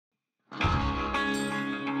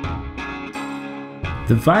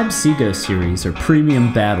The Vibe Seago series are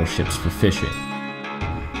premium battleships for fishing.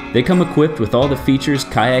 They come equipped with all the features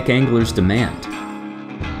kayak anglers demand.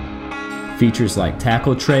 Features like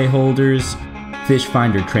tackle tray holders, fish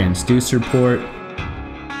finder transducer port,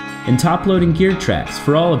 and top-loading gear tracks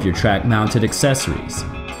for all of your track-mounted accessories.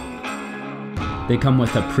 They come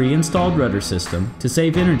with a pre-installed rudder system to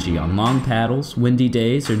save energy on long paddles, windy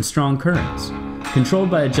days, and strong currents,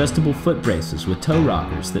 controlled by adjustable foot braces with tow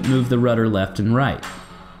rockers that move the rudder left and right.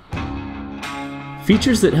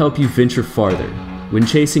 Features that help you venture farther when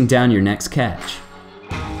chasing down your next catch.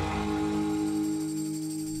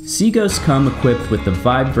 Seagos come equipped with the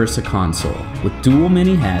Vibe Versa console with dual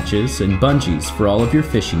mini hatches and bungees for all of your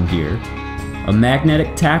fishing gear, a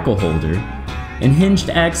magnetic tackle holder, and hinged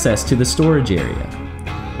access to the storage area.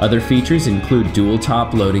 Other features include dual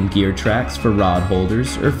top loading gear tracks for rod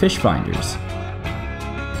holders or fish finders.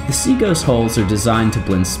 The Seagos hulls are designed to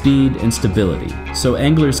blend speed and stability so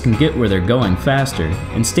anglers can get where they're going faster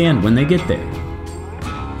and stand when they get there.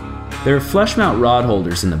 There are flush mount rod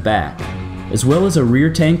holders in the back, as well as a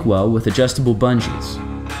rear tank well with adjustable bungees.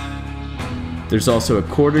 There's also a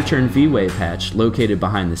quarter-turn V-wave hatch located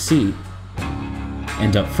behind the seat,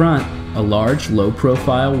 and up front, a large,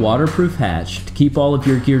 low-profile, waterproof hatch to keep all of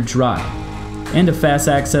your gear dry, and a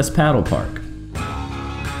fast-access paddle park.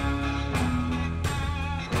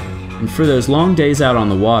 And for those long days out on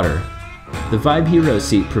the water, the Vibe Hero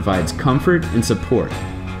seat provides comfort and support,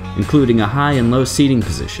 including a high and low seating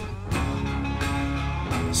position.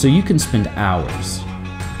 So you can spend hours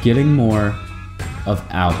getting more of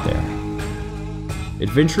out there.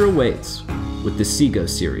 Adventure awaits with the Seago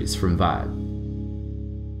series from Vibe.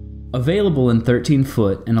 Available in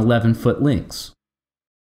 13-foot and 11-foot lengths.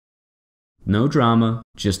 No drama,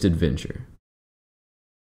 just adventure.